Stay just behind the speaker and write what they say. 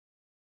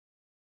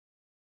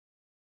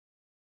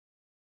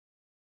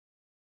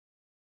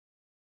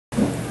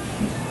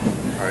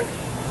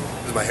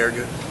Is my hair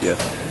good? Yes.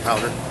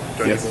 Powder?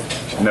 Do I Yes.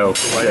 need more? No.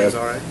 The lighting's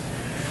all right?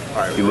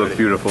 All right. You look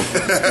beautiful.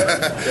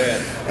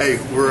 Hey,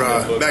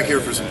 we're back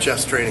here for some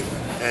chest training.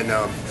 And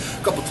a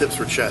couple tips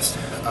for chest.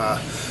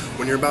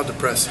 When you're about to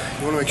press,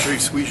 you want to make sure you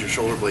squeeze your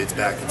shoulder blades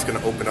back. It's going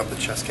to open up the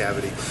chest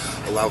cavity,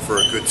 allow for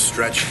a good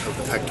stretch of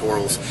the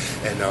pectorals,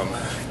 and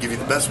give you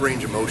the best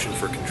range of motion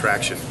for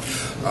contraction.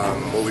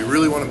 What we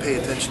really want to pay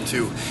attention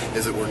to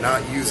is that we're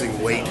not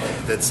using weight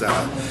that's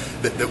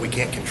that we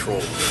can't control,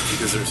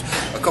 because there's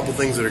a couple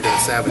things that are going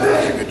to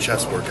sabotage a good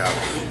chest workout.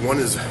 One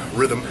is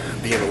rhythm,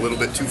 being a little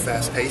bit too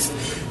fast-paced.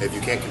 If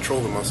you can't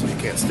control the muscle, you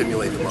can't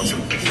stimulate the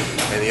muscle.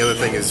 And the other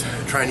thing is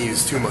trying to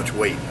use too much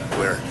weight,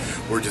 where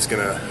we're just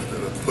going to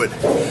put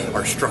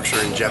our structure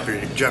in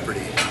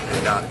jeopardy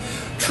and not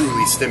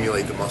truly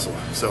stimulate the muscle.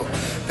 So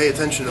pay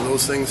attention to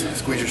those things,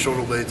 squeeze your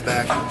shoulder blades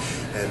back,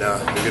 and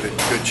we'll get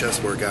a good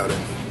chest workout in.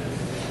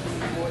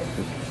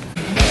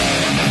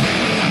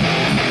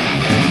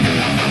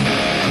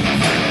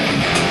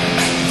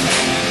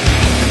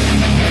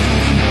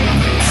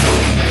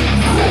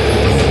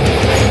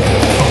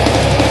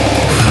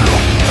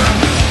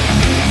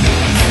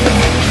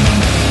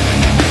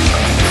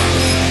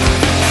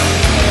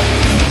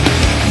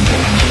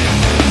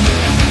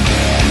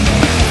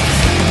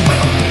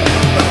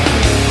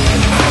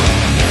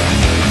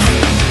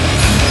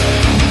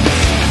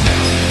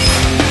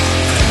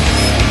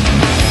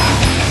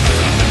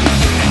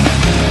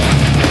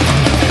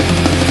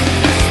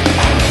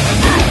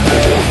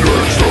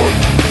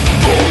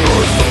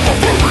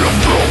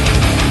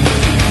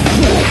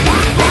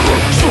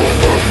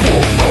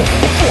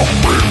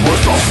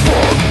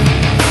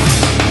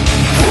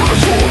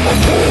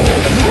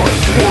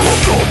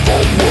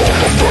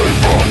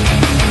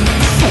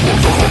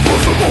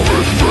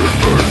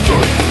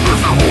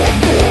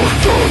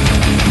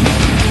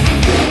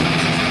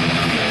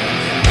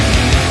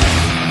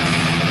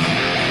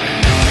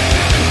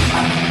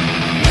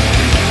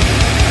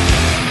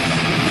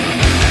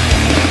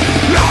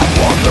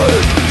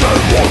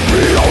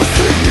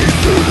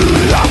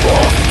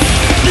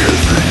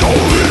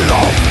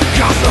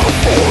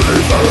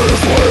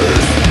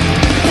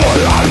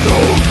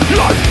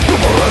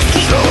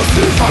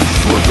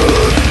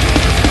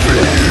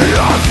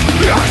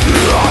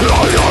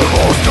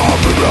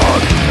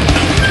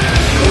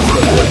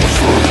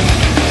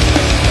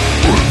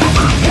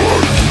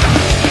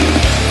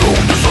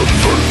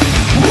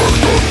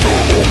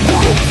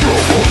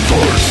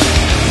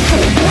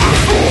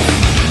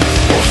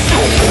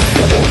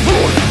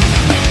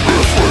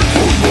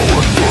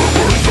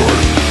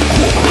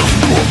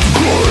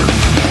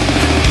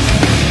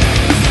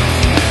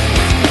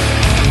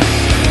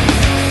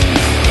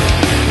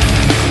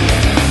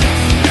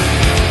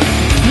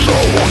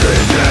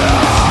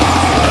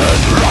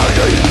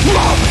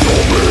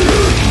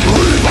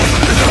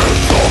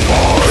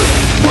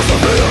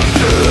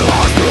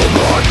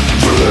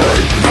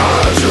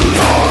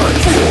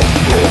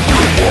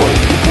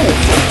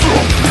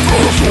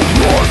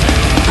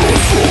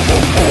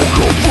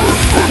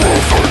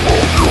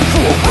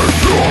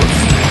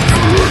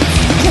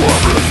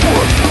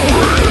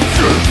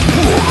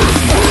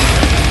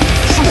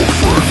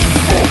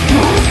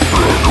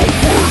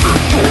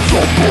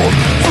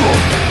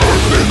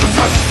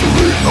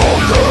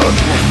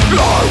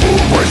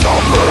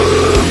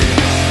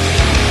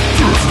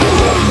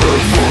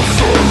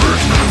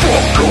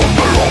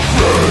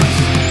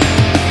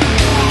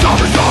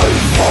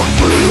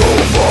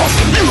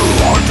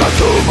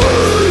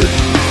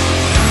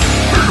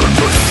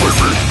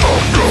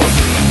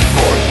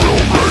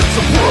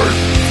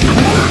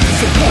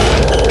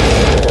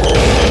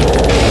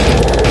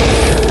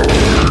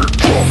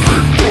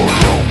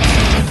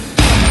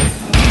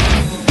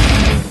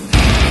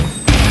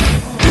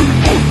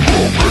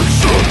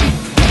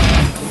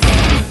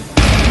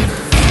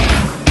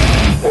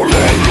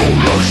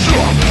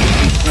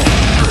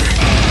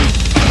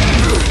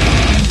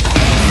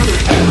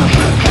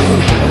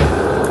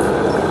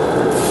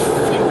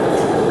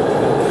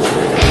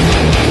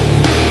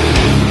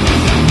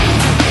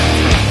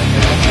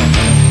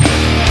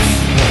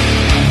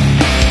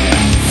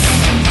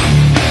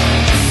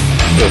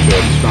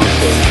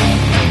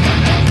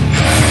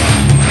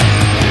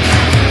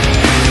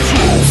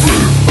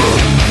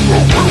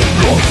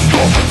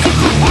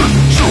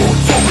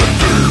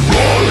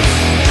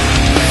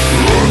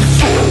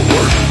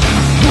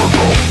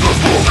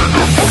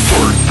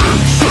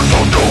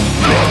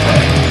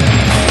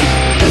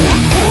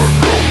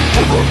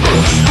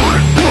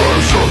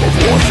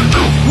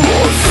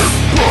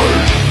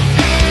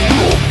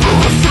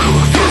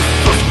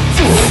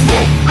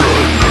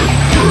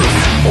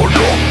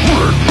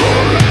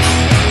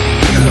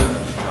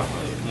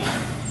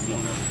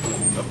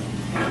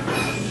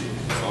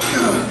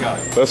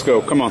 Let's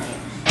go. Come on.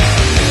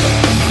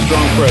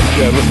 Strong press,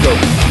 Chad. Let's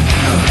go.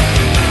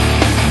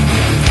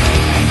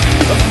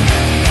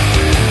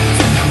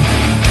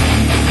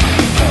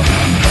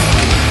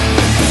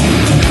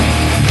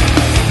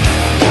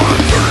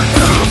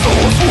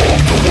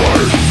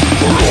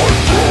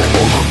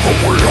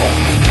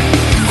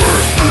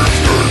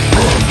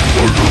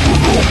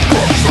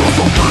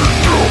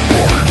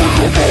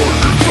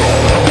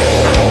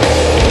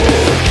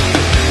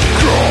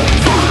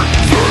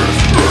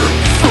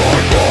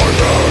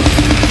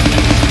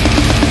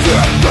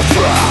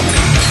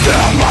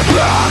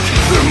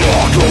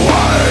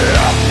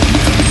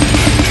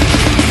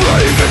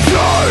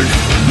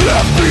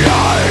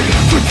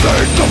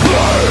 take the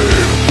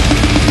blame.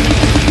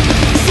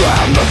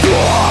 Slam the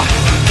door,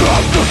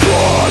 drop the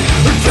gun,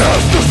 and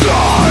test the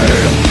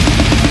side.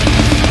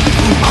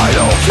 I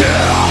don't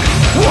care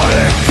what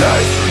it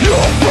takes,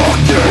 you're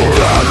fucking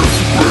dead.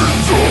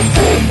 Spins up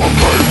from my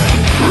face,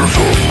 there's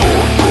a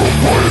thought to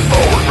fight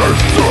our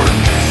next day.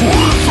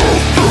 Spins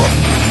of death,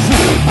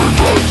 from my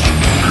face,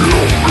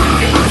 kill me,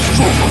 it's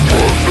just a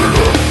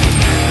president.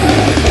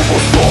 All of my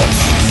thoughts,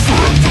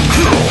 straight to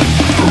kill.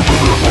 The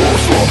minute more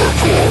summer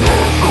corner,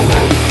 no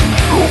one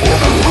will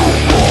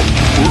come.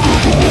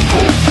 Whenever I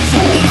come,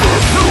 so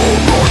that your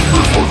life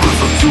is my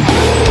visit to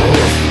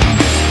earth.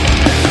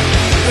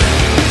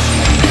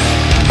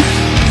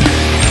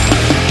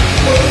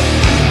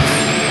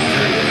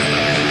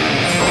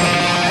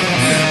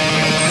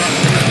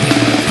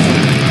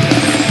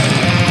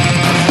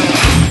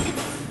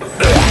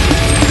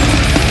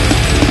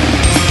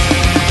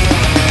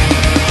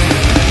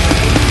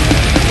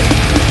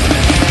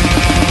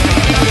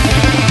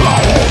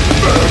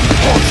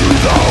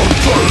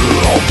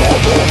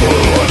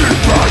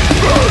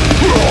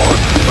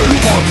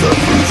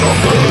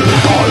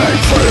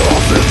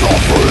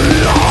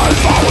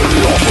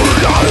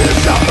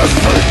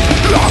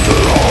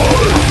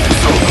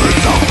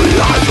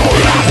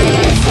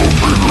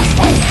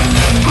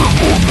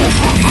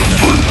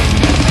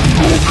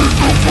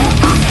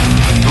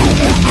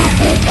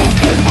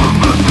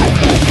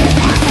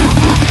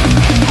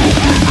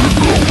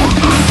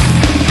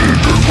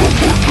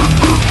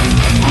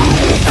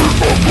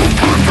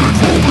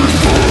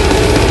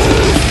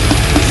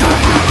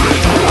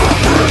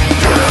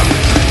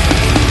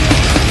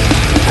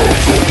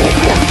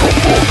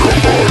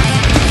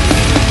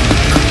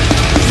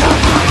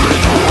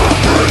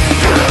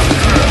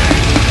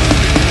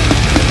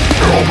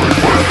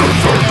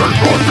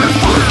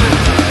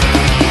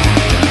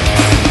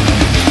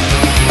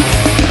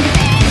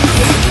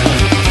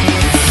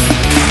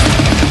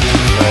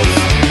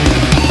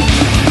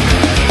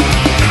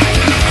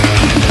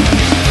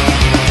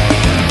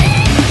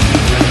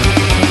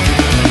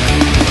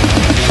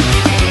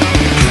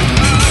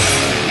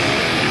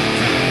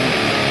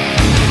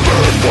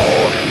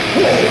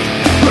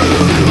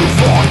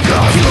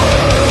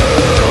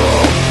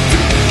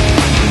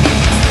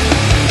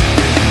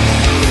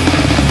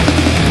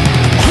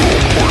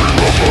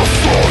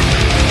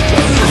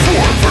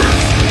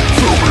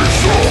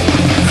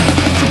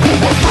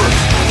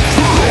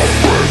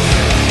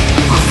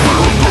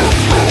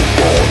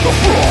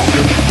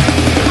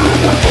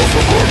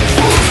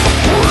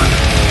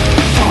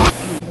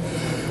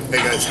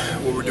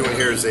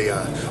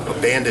 A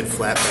banded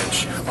flat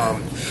bench.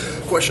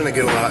 Question I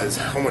get a lot is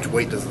how much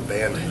weight does the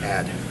band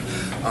add?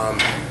 I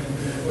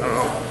don't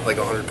know, like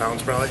 100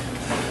 pounds probably.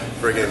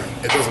 Friggin',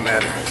 it doesn't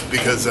matter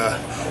because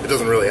it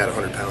doesn't really add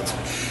 100 pounds.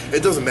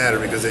 It doesn't matter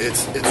because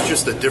it's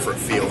just a different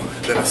feel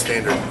than a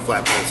standard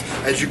flat bench.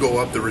 As you go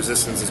up, the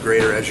resistance is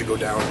greater. As you go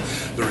down,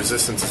 the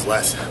resistance is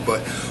less.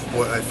 But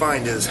what I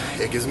find is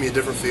it gives me a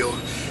different feel,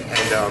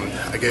 and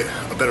I get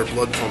a better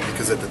blood pump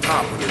because at the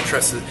top, when your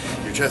chest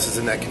is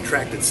in that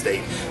contracted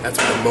state, that's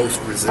when the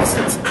most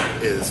resistance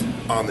is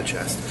on the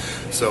chest.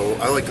 So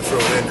I like to throw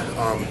it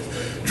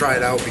in, try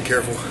it out, be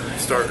careful,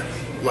 start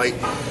light,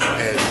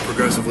 and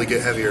progressively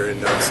get heavier and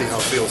see how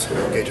it feels.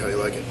 Gauge how you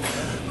like it.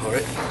 All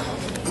right.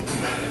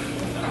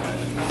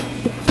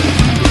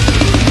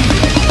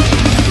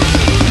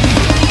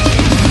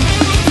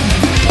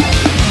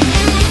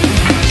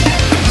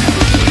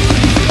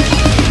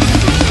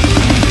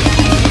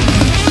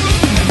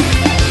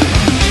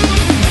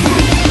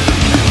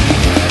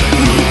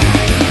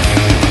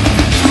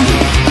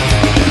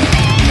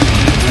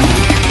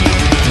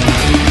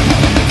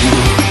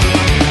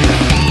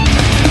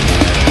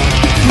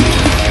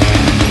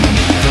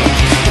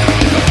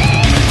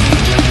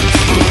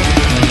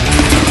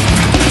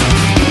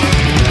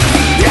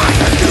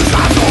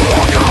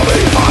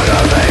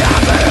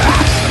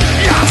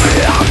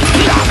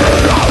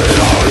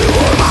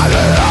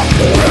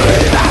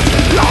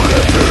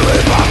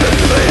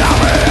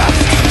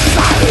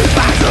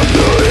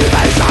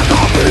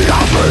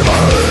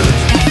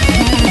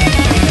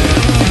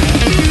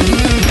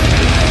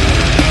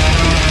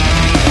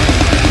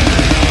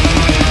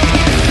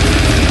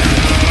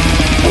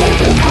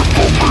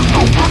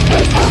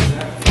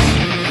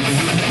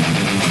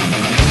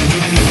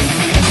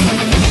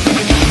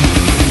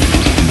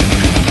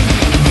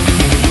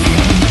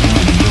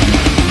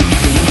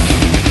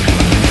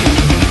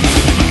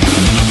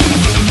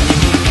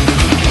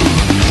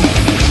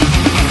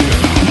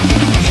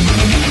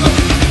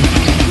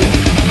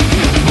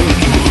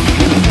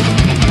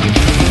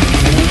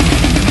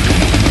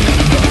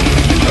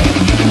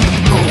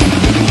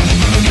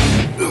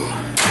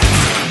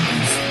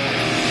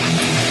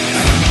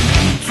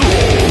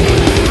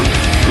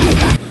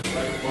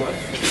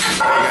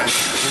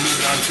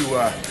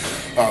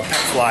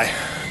 Pec fly,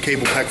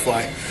 cable pec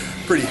fly.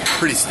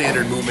 Pretty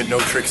standard movement, no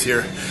tricks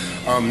here.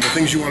 The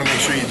things you want to make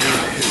sure you do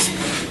is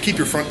keep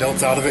your front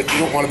delts out of it. You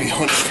don't want to be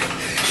hunched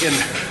in,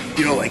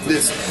 like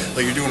this,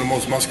 like you're doing the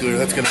most muscular.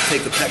 That's going to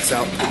take the pecs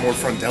out, put more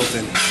front delt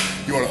in.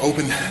 You You want to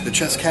open the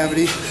chest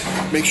cavity.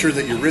 Make sure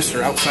that your wrists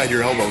are outside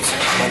your elbows.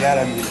 By that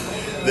I mean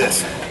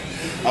this,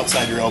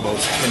 outside your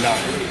elbows, and not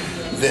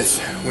this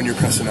when you're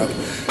pressing up,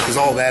 because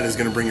all that is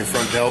going to bring your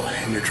front delt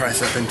and your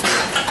tricep into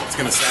it. It's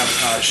going to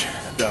sabotage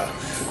the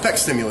pec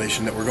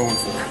stimulation that we're going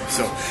for.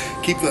 So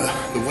keep the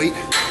weight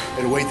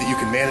at a weight that you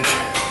can manage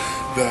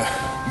the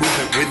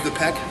movement with the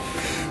pec.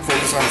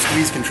 Focus on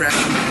squeeze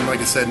contraction, and like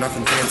I said,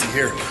 nothing fancy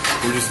here.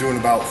 We're just doing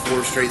about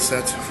 4 straight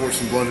sets, force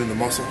some blood in the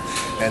muscle,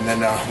 and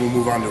then we'll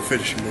move on to a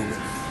finishing movement.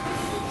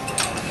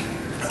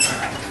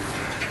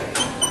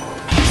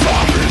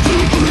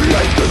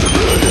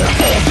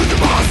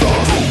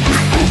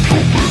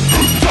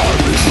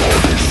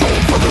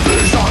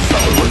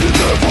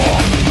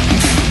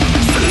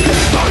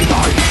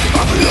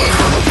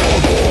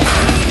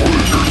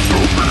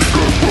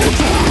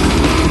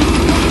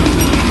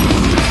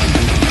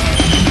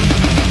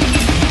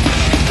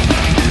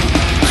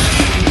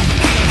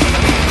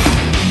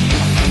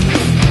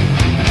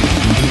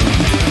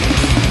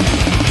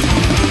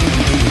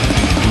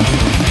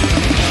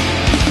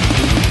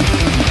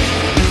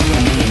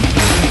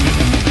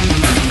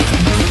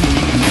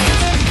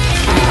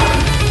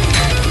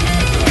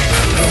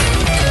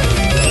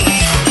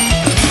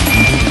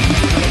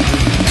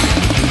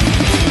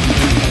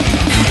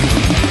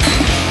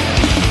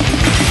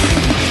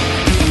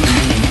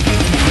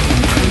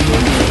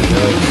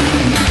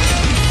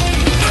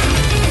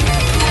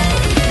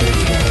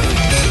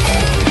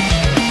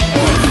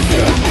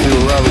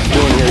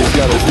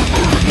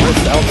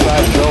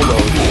 Outside his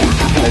elbows,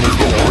 and he's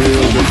getting a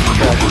real good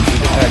contraction to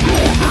the pec,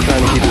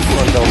 trying to keep his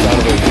front delt out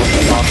of it as much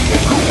as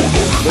possible.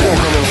 They're going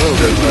to come in a little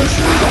bit, but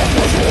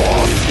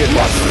he's getting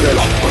that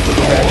stretch to the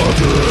pec,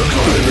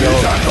 you know,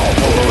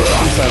 elbows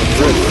inside of the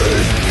wrist.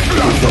 He's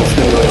going to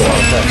stimulate a lot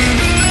of pec.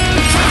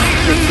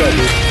 Good set,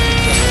 dude.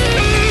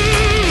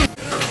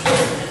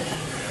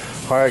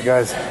 Alright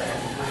guys,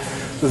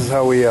 this is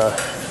how we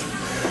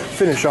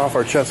finish off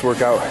our chest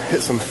workout.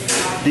 Hit some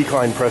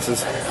decline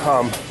presses.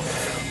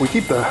 We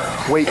keep the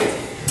weight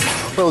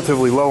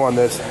relatively low on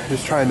this,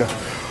 just trying to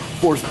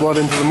force blood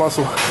into the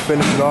muscle,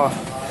 finish it off.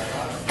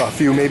 A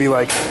few, maybe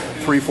like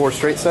 3-4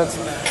 straight sets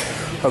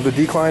of the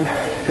decline,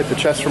 hit the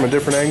chest from a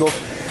different angle,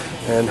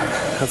 and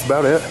that's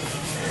about it.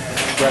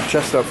 Wrap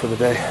chest up for the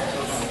day.